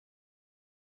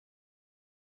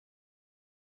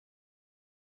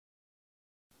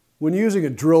When using a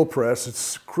drill press,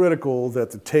 it's critical that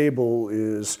the table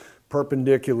is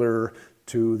perpendicular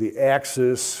to the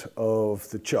axis of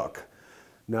the chuck.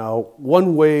 Now,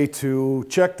 one way to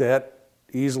check that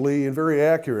easily and very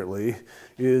accurately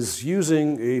is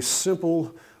using a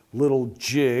simple little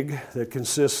jig that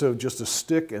consists of just a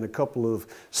stick and a couple of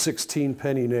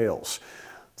 16-penny nails.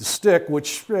 The stick,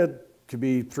 which could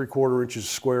be 3/4 inches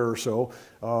square or so,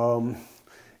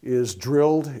 is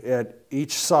drilled at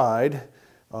each side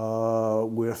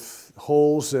with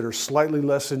holes that are slightly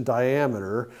less in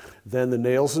diameter than the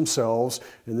nails themselves,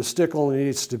 and the stick only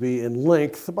needs to be in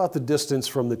length about the distance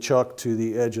from the chuck to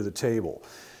the edge of the table.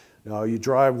 Now you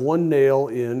drive one nail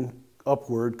in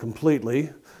upward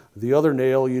completely, the other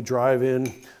nail you drive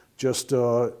in just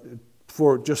shy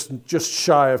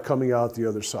of coming out the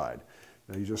other side.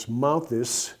 Now you just mount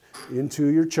this into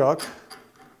your chuck,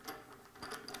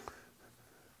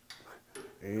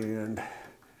 and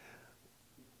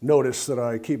notice that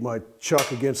I keep my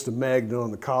chuck against a magnet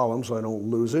on the column so I don't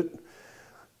lose it.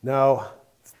 Now,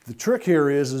 the trick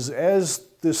here is as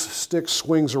this stick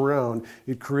swings around,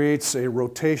 it creates a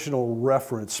rotational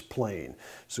reference plane.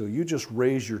 So you just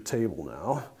raise your table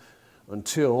now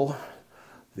until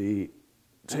the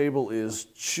table is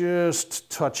just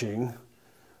touching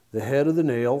the head of the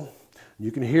nail.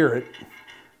 You can hear it,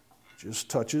 just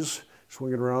touches.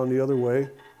 Swing it around the other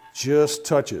way, just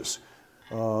touches.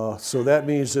 So that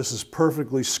means this is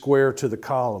perfectly square to the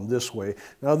column this way.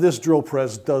 Now this drill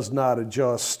press does not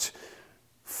adjust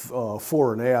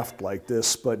fore and aft like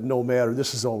this, but no matter,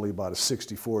 this is only about a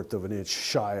 1/64 of an inch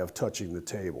shy of touching the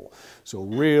table. So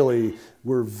really,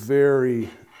 we're in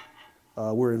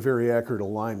very accurate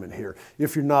alignment here.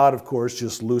 If you're not, of course,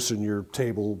 just loosen your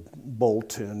table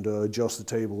bolt and adjust the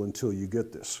table until you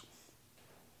get this.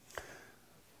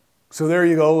 So there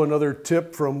you go, another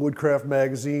tip from Woodcraft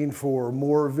Magazine. For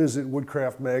more, visit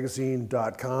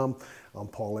woodcraftmagazine.com. I'm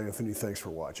Paul Anthony. Thanks for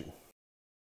watching.